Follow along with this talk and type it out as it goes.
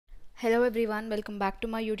Hello everyone, welcome back to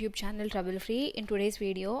my YouTube channel Trouble Free. In today's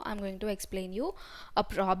video, I'm going to explain you a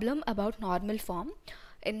problem about normal form.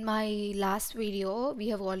 In my last video, we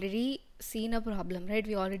have already seen a problem, right?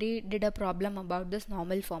 We already did a problem about this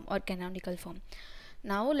normal form or canonical form.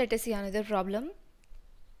 Now let us see another problem.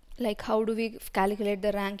 Like how do we calculate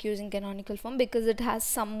the rank using canonical form, because it has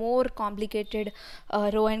some more complicated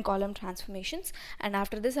row and column transformations. And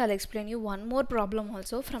after this I'll explain you one more problem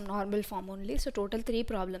also from normal form only. So total 3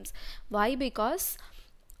 problems. Why? Because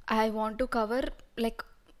I want to cover like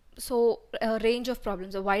a range of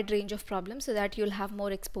problems, a wide range of problems, so that you'll have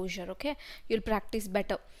more exposure. Okay, you'll practice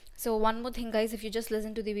better. So one more thing guys, if you just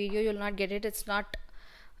listen to the video you'll not get it. It's not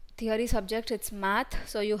theory subject, it's math,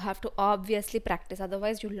 so you have to obviously practice,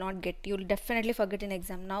 otherwise you'll definitely forget in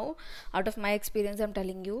exam. Now out of my experience I'm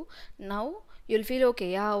telling you, now you'll feel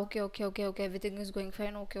okay, yeah, okay, everything is going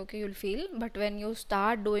fine, okay, you'll feel, but when you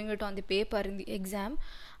start doing it on the paper in the exam,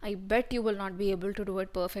 I bet you will not be able to do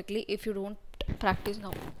it perfectly if you don't practice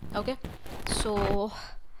now. Okay, so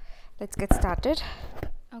let's get started.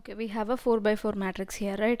 Okay, we have a 4x4 matrix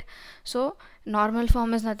here, right? So normal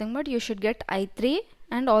form is nothing but you should get I3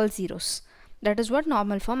 and all zeros. That is what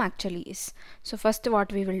normal form actually is. So first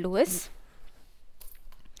what we will do is,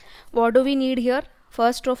 what do we need here?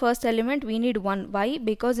 First row, first element, we need 1. Why?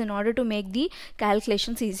 Because in order to make the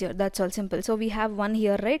calculations easier, that's all, simple. So we have 1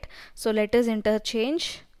 here, right? So let us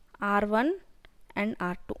interchange R1 and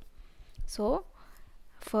R2. So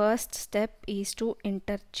first step is to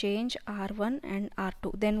interchange R1 and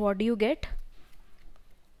R2. Then what do you get?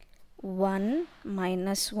 1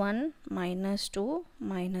 minus 1 minus 2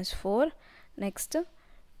 minus 4. Next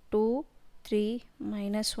 2 3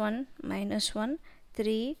 minus 1 minus 1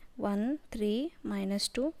 3 1 3 minus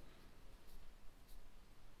 2.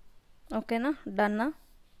 Okay na, done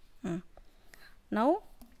na? Now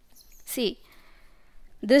see,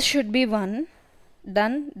 this should be 1.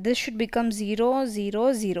 Done. This should become 0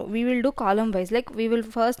 0 0. We will do column wise, like we will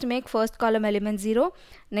first make first column element 0,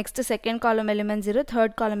 next second column element 0,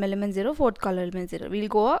 third column element 0, fourth column element 0. We will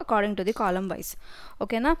go according to the column wise.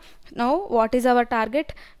 Okay na? Now what is our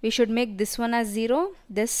target? We should make this one as 0,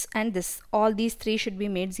 this and this, all these 3 should be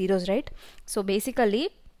made zeros, right? So basically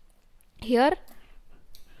here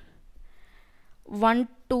 1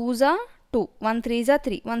 2s are 2, 1 3s are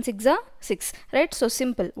 3, 1 6s are 6, right? So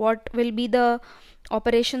simple. What will be the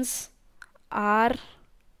operations? R2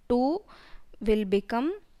 will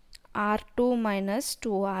become R2 minus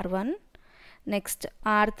 2R1. Next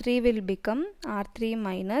R3 will become R3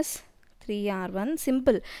 minus 3R1.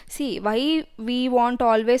 Simple. See, why we want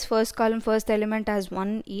always first column first element as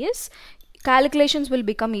 1 is calculations will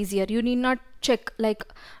become easier. You need not check like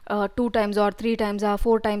 2 times or 3 times or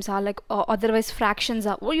 4 times or like otherwise fractions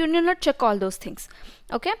are, you need not check all those things.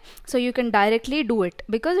 Okay, so you can directly do it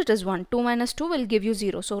because it is 1. 2 minus 2 will give you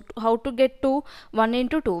 0. So how to get to 1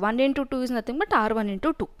 into 2? 1 into 2 is nothing but R1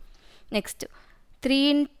 into 2. Next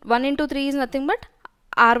 1 into 3 is nothing but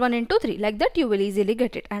R1 into 3. Like that you will easily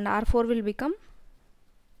get it. And R4 will become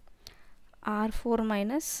R4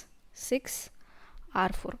 minus 6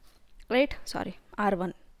 R4, right? Sorry,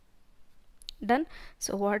 R1. Done.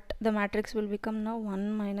 So what the matrix will become now?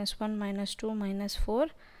 1 minus 1 minus 2 minus 4.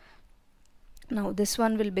 Now this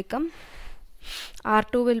one will become,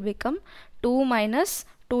 R2 will become 2 minus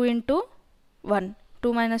 2 into 1.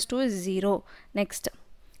 2 minus 2 is 0. Next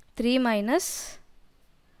 3 minus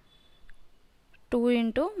 2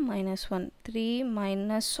 into minus 1. 3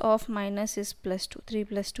 minus of minus is plus 2. 3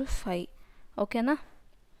 plus 2 5. Okay na?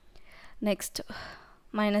 Next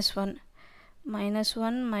minus 1. Minus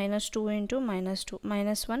 1 minus 2 into minus 2.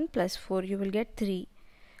 Minus 1 plus 4. You will get 3.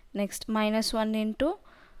 Next minus 1 into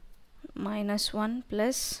minus 1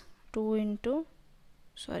 plus 2 into,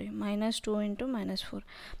 sorry, minus 2 into minus 4.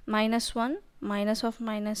 Minus 1 minus of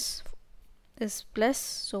minus is plus,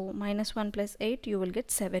 so minus 1 plus 8, you will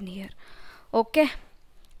get 7 here. Okay,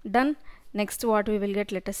 done. Next what we will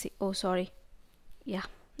get, let us see. Oh sorry, yeah,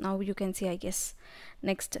 now you can see I guess.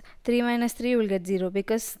 Next 3 minus 3 you will get 0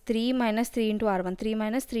 because 3 minus 3 into R1. 3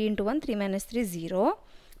 minus 3 into 1, 3 minus 3 0.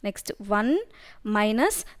 Next 1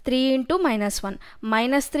 minus 3 into minus 1.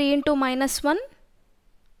 Minus 3 into minus 1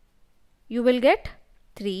 you will get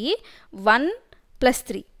 3. 1 plus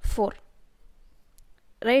 3 4,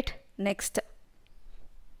 right? Next,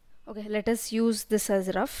 okay, let us use this as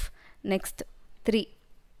rough. Next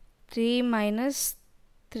 3 minus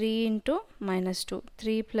 3 into minus 2.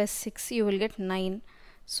 3 plus 6 you will get 9.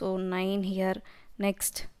 So 9 here.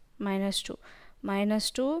 Next minus 2. Minus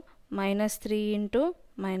 2 minus 3 into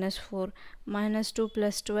minus 4. Minus 2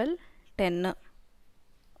 plus 12, 10.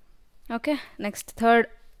 Okay, next third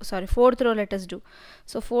fourth row let us do.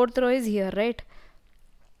 So fourth row is here, right?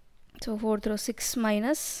 So fourth row, 6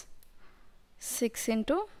 minus 6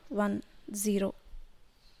 into 1, 0.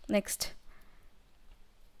 Next,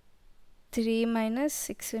 3 minus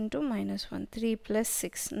 6 into minus 1, 3 plus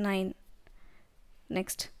 6, 9.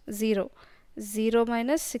 Next, 0. 0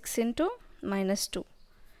 minus 6 into minus 2,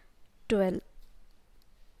 12.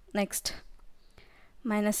 Next,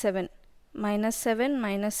 minus 7. Minus 7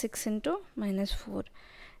 minus 6 into minus 4.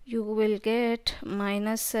 You will get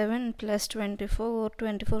minus 7 plus 24.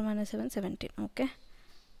 24 minus 7, 17. Okay.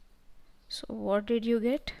 So what did you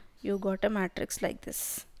get? You got a matrix like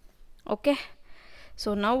this. Okay.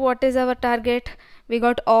 So now what is our target? We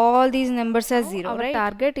got all these numbers as 0. Our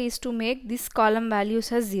target is to make this column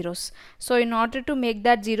values as zeros. So in order to make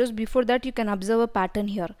that zeros, before that you can observe a pattern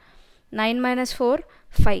here. 9 minus 4,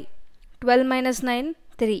 5. 12 minus 9,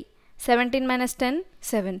 3. 17 minus 10,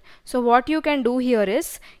 7. So what you can do here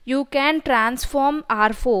is, you can transform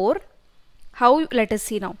R4. How? Let us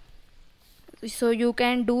see now. So you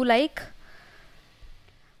can do like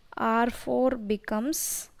R4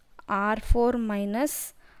 becomes R4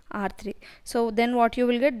 minus R3. So then what you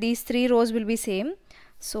will get? These three rows will be same.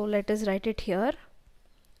 So let us write it here.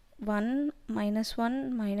 1, minus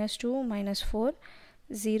 1, minus 2, minus 4,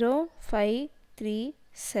 0, 5, 3,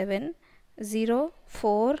 7, 0,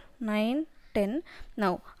 4, 9, 10.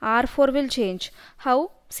 Now R4 will change.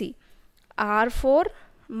 How? See, R4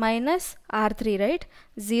 minus R3, right?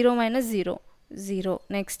 0 minus 0, 0.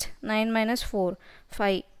 Next, 9 minus 4,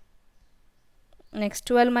 5. Next,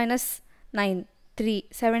 12 minus 9, 3.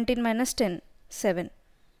 17 minus 10, 7.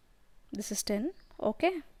 This is 10.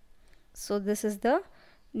 Okay. So this is the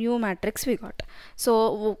new matrix we got.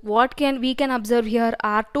 So what we can observe here?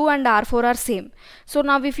 R2 and R4 are same. So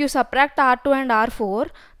now if you subtract R2 and R4,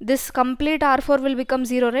 this complete R4 will become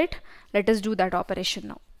 0, right? Let us do that operation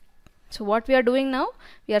now. So what we are doing now?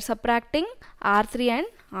 We are subtracting R3 and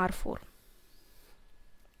R4.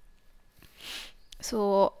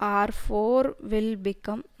 So R4 will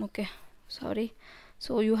become, okay, sorry.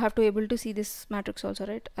 So you have to able to see this matrix also,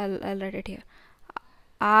 right? I'll write it here.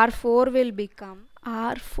 R4 will become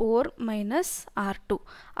R4 minus R2.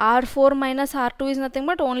 R4 minus R2 is nothing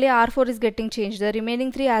but only R4 is getting changed. The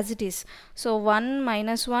remaining three as it is. So 1,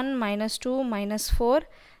 minus 1, minus 2, minus 4,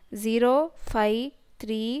 0, 5,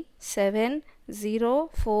 3, 7, 0,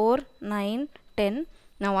 4, 9, 10.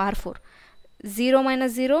 Now R4. 0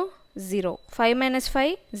 minus 0, 0. 5 minus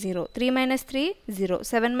 5, 0. 3 minus 3, 0.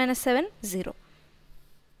 7 minus 7, 0.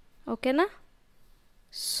 Okay, na?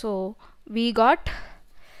 So we got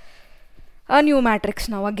a new matrix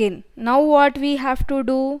now again. Now what we have to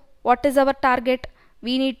do? What is our target?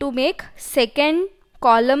 We need to make second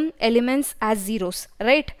column elements as zeros,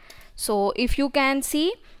 right? So if you can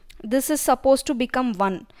see, this is supposed to become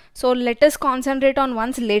 1. So let us concentrate on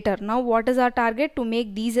ones later. Now what is our target? To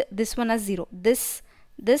make this one as 0. This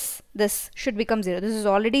should become 0. This is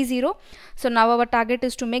already 0. So now our target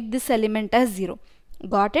is to make this element as 0.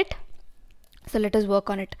 Got it? So let us work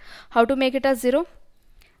on it. How to make it as 0?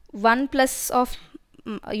 1 plus of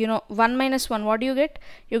 1 minus 1, what do you get?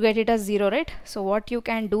 You get it as 0, right? So what you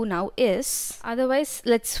can do now is, otherwise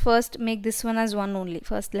let's first make this one as 1 only.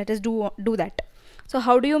 First let us do that. So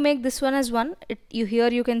how do you make this one as 1? Here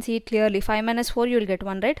you can see it clearly. 5 minus 4 you will get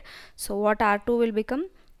 1, right? So what R2 will become?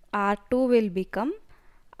 R2 will become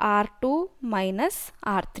R2 minus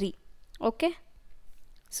R3. Okay.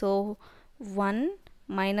 So 1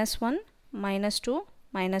 minus 1 minus 2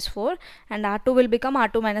 minus 4, and R2 will become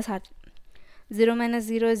R2 minus R3. 0 minus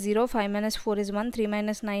 0 is 0, 5 minus 4 is 1, 3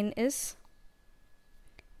 minus 9 is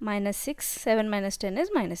minus 6, 7 minus 10 is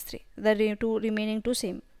minus 3. The remaining two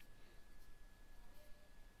same.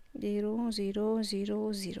 0, 0,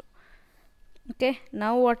 0, 0. Okay,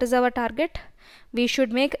 now what is our target? We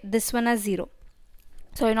should make this one as 0.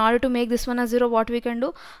 So in order to make this one as 0, what we can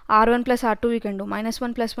do? R1 plus R2 we can do. Minus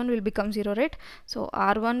 1 plus 1 will become 0, right? So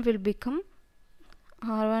R1 will become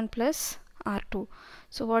R1 plus R2.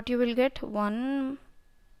 So what you will get? 1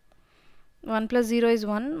 plus 0 is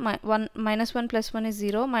 1. Minus 1 plus 1 is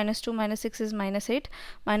 0. Minus 2 minus 6 is minus 8.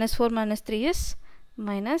 Minus 4 minus 3 is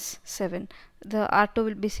minus 7. The R2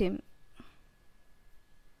 will be same.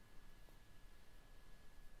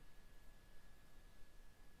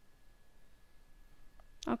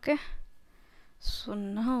 Okay. So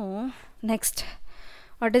now next,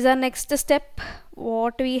 what is our next step?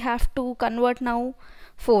 What we have to convert now?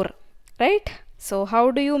 4, right? So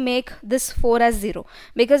how do you make this 4 as 0?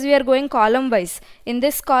 Because we are going column wise. In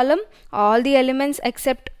this column, all the elements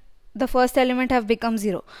except the first element have become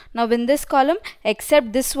 0. Now in this column,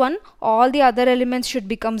 except this one, all the other elements should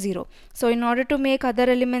become 0. So in order to make other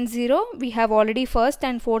elements 0, we have already first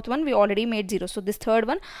and fourth one we already made 0. So this third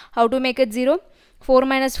one, how to make it 0? 4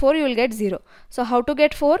 minus 4, you will get 0. So how to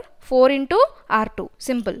get 4? 4 into R2.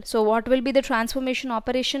 Simple. So what will be the transformation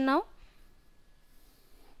operation now?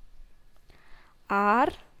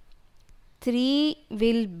 R3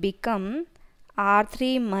 will become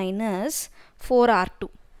R3 minus 4R2.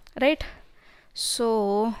 Right?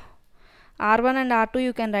 So R1 and R2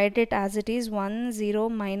 you can write it as it is 1, 0,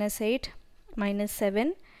 minus 8, minus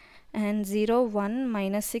 7 and 0, 1,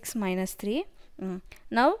 minus 6, minus 3.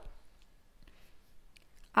 Now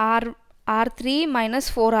R3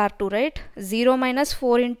 minus 4R2, right? 0 minus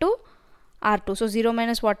 4 into R2. So 0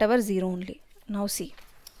 minus whatever, 0 only. Now see.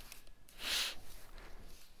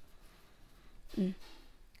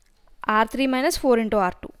 R3 minus 4 into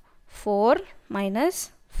R2. 4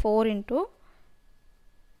 minus 4 into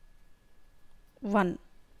 1.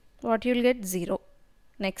 What you will get? 0.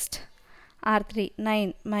 Next. R3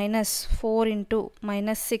 9 minus 4 into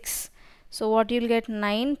minus 6. So what you will get?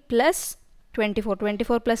 9 plus 24.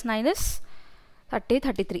 24 plus 9 is 30,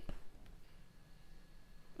 33.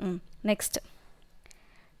 Next.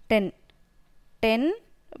 10. 10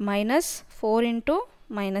 minus 4 into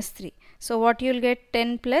minus 3. So what you will get?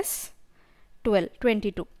 10 plus 12,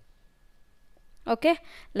 22. Okay,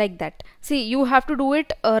 like that. See, you have to do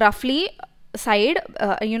it roughly side,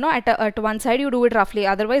 at one side you do it roughly,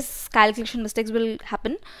 otherwise calculation mistakes will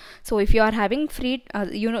happen. So if you are having free,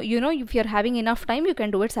 if you are having enough time, you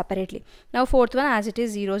can do it separately. Now fourth one, as it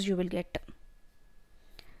is zeros you will get.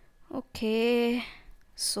 Okay,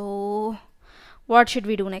 so what should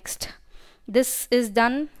we do next? This is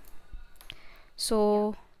done.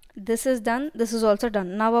 So this is done. This is also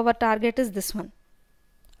done. Now our target is this one.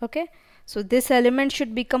 Okay, so this element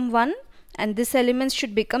should become 1 and this element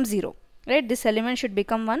should become 0. Right, this element should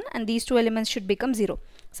become 1 and these two elements should become 0.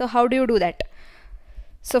 So how do you do that?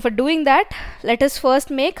 So for doing that, let us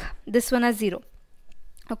first make this one as 0.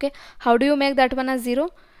 Okay, how do you make that one as 0?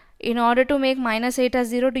 In order to make minus 8 as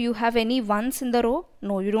 0, do you have any ones in the row?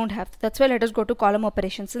 No, you don't have. That's why let us go to column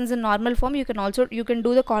operations. Since in normal form you can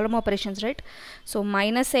do the column operations, right? So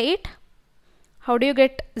minus 8, how do you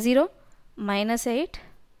get 0? Minus 8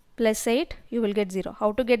 plus 8, you will get 0.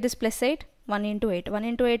 How to get this plus 8? 1 into 8. 1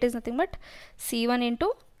 into 8 is nothing but C1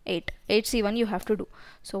 into 8. 8 C1 you have to do.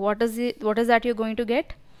 So what is that you're going to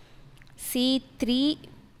get? C3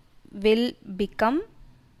 will become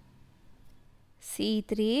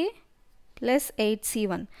C3 plus 8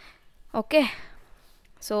 C1. Okay.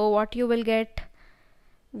 So what you will get?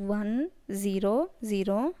 1 0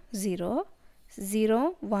 0 0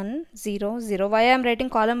 0 1 0 0. Why I am writing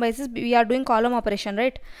column basis? We are doing column operation,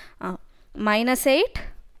 right? Minus 8.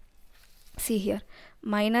 See here,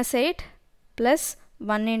 minus 8 plus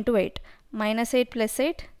 1 into 8. Minus 8 plus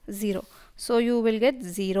 8, 0. So you will get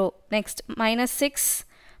 0. Next, minus 6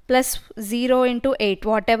 plus 0 into 8.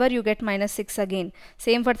 Whatever you get minus 6 again.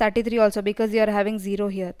 Same for 33 also, because you are having 0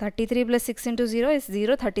 here. 33 plus 6 into 0 is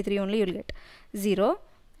 0. 33 only you will get 0.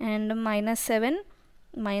 And minus 7,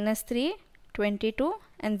 minus 3, 22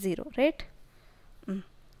 and 0. Right?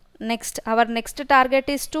 Next, our next target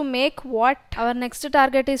is to make what? Our next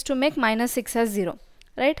target is to make minus 6 as 0,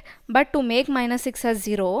 right? But to make minus 6 as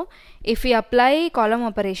 0, if we apply column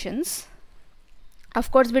operations,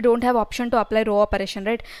 of course we don't have option to apply row operation,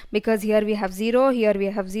 right? Because here we have 0, here we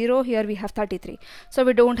have 0, here we have 33. So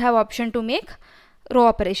we don't have option to make row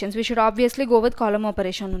operations. We should obviously go with column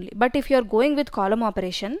operation only. But if you are going with column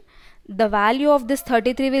operation, the value of this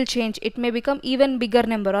 33 will change. It may become even bigger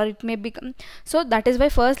number, or it may become, so that is why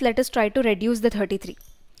first let us try to reduce the 33.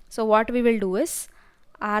 So what we will do is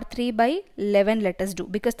R3 by 11 let us do,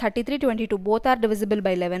 because 33 22 both are divisible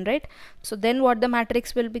by 11, right? So then what the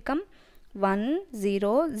matrix will become? 1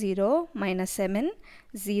 0 0 minus 7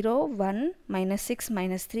 0 1 minus 6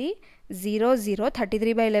 minus 3 0 0.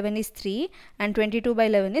 33 by 11 is 3 and 22 by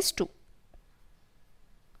 11 is 2.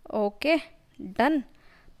 Okay, done.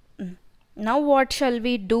 Now what shall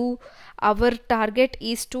we do? Our target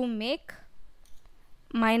is to make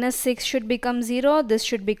minus 6 should become 0, this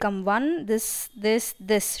should become 1, this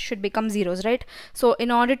should become zeros, right? So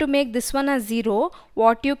in order to make this one as 0,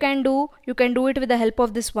 what you can do it with the help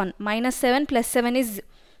of this one. Minus 7 plus 7 is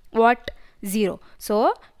what? 0.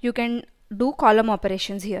 So you can do column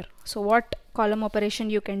operations here. So what column operation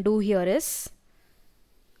you can do here is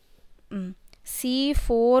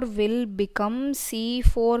C4 will become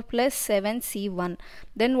C4 plus 7 C1.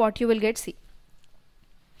 Then what you will get? See,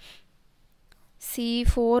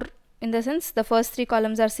 C4 in the sense the first three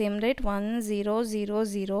columns are same, right? 1 0 0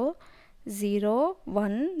 0 0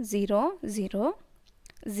 1 0 0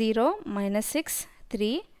 0 minus 6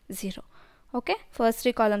 3 0. Okay, first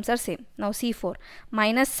three columns are same. Now C4,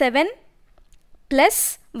 minus 7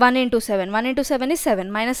 plus 1 into 7. 1 into 7 is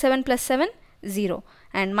 7. Minus 7 plus 7, 0.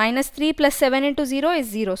 And minus 3 plus 7 into 0 is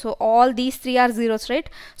 0. So all these three are zeros, right?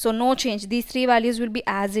 So no change. These three values will be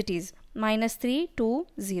as it is. Minus 3, 2,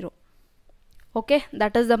 0. Okay,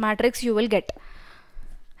 that is the matrix you will get.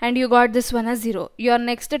 And you got this one as 0. Your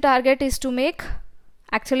next target is to make,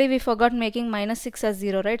 actually we forgot making minus 6 as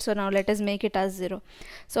 0, right? So now let us make it as 0.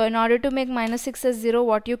 So in order to make minus 6 as 0,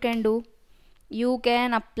 what you can do? You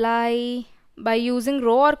can apply by using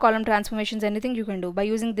row or column transformations, anything you can do. By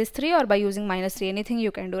using this 3 or by using minus 3, anything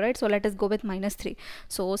you can do, right? So let us go with minus 3.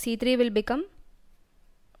 So C3 will become,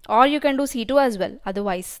 or you can do C2 as well.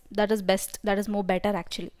 Otherwise, that is best. That is more better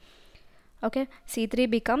actually. Okay, C3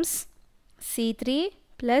 becomes C3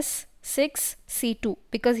 plus 6 C2,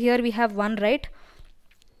 because here we have 1, right?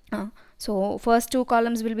 So first two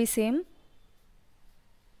columns will be same.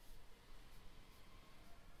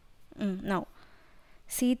 Now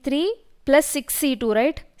C3 plus 6 C2,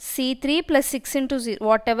 right? C3 plus 6 into 0,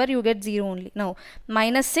 whatever you get 0 only. Now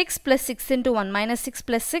minus 6 plus 6 into 1, minus 6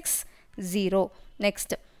 plus 6, 0.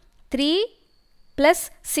 Next 3 plus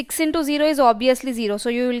 6 into 0 is obviously 0, so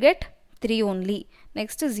you will get 3 only.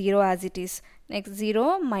 Next 0 as it is. Next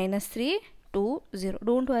 0 minus 3, 2 0.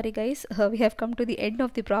 Don't worry guys, we have come to the end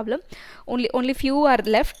of the problem. Only few are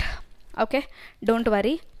left. Okay, don't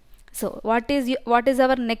worry. So what is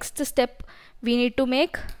our next step? We need to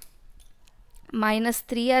make minus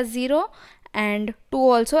 3 as 0 and 2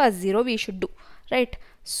 also as 0 we should do, right?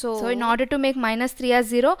 So in order to make minus 3 as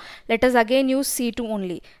 0, let us again use C2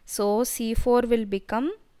 only. So C4 will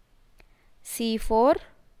become C4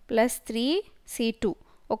 plus 3 C2.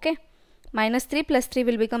 Okay, minus 3 plus 3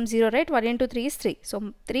 will become 0, right? 1 into 3 is 3.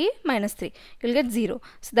 So 3 minus 3, you will get 0.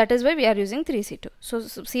 So that is why we are using 3 C2. So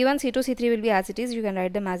C1, C2, C3 will be as it is. You can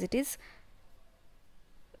write them as it is.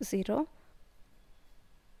 0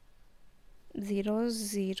 0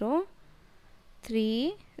 0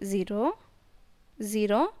 3 0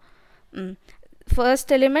 0.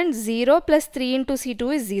 First element 0 plus 3 into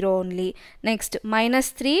C2 is 0 only. Next minus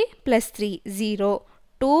 3 plus 3, 0.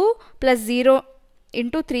 2 plus 0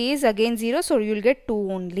 into 3 is again 0, so you will get 2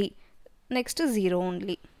 only. Next is 0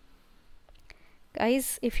 only.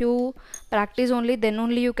 Guys, if you practice only, then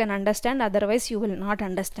only you can understand, otherwise you will not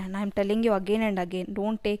understand. I am telling you again and again,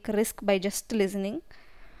 don't take risk by just listening.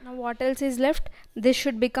 Now what else is left? This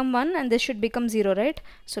should become 1 and this should become 0, right?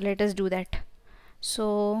 So let us do that.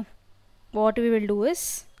 So what we will do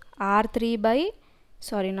is R3 by,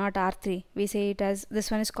 sorry, not R3, we say it as,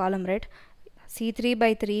 this one is column, right? C3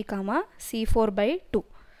 by 3 comma C4 by 2.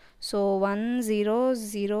 So 1 0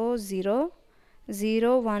 0 0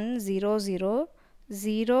 0 1 0 0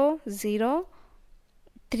 0 0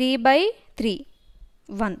 3 by 3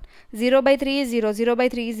 1. 0 by 3 is 0, 0 by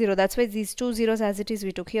 3 is 0. That's why these two zeros as it is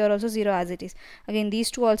we took. Here also 0 as it is. Again these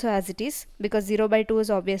two also as it is, because 0 by 2 is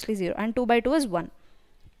obviously 0 and 2 by 2 is 1,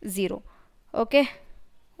 0. Okay.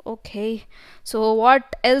 Okay. So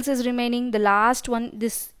what else is remaining? The last one,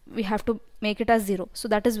 this we have to make it as 0. So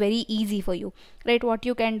that is very easy for you, right? What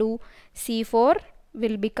you can do, C4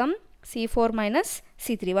 will become C4 minus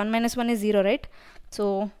C3. 1 minus 1 is 0, right?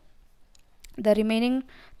 So the remaining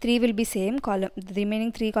 3 will be same column, the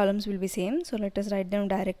remaining 3 columns will be same. So let us write them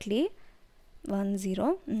directly. 1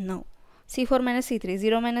 0. Now C4 minus C3,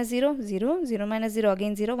 0 minus 0 0, 0 minus 0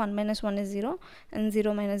 again 0, 1 minus 1 is 0 and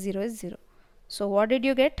 0 minus 0 is 0. So what did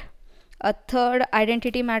you get? A third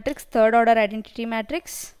identity matrix, third order identity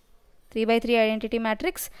matrix, 3 by 3 identity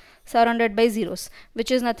matrix surrounded by zeros,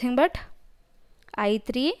 which is nothing but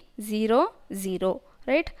I3 0 0,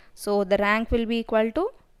 right? So the rank will be equal to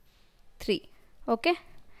 3. Okay.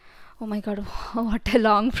 Oh my god, what a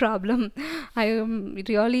long problem. I am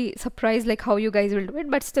really surprised like how you guys will do it,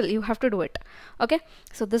 but still you have to do it. Okay,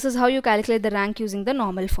 so this is how you calculate the rank using the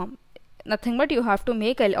normal form. Nothing but you have to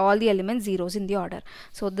make all the elements zeros in the order.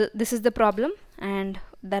 So this is the problem and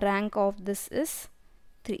the rank of this is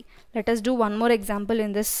 3. Let us do one more example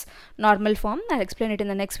in this normal form. I'll explain it in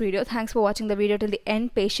the next video. Thanks for watching the video till the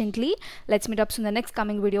end patiently. Let's meet up soon in the next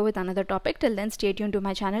coming video with another topic. Till then, stay tuned to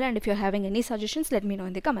my channel, and if you're having any suggestions, let me know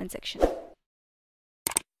in the comment section.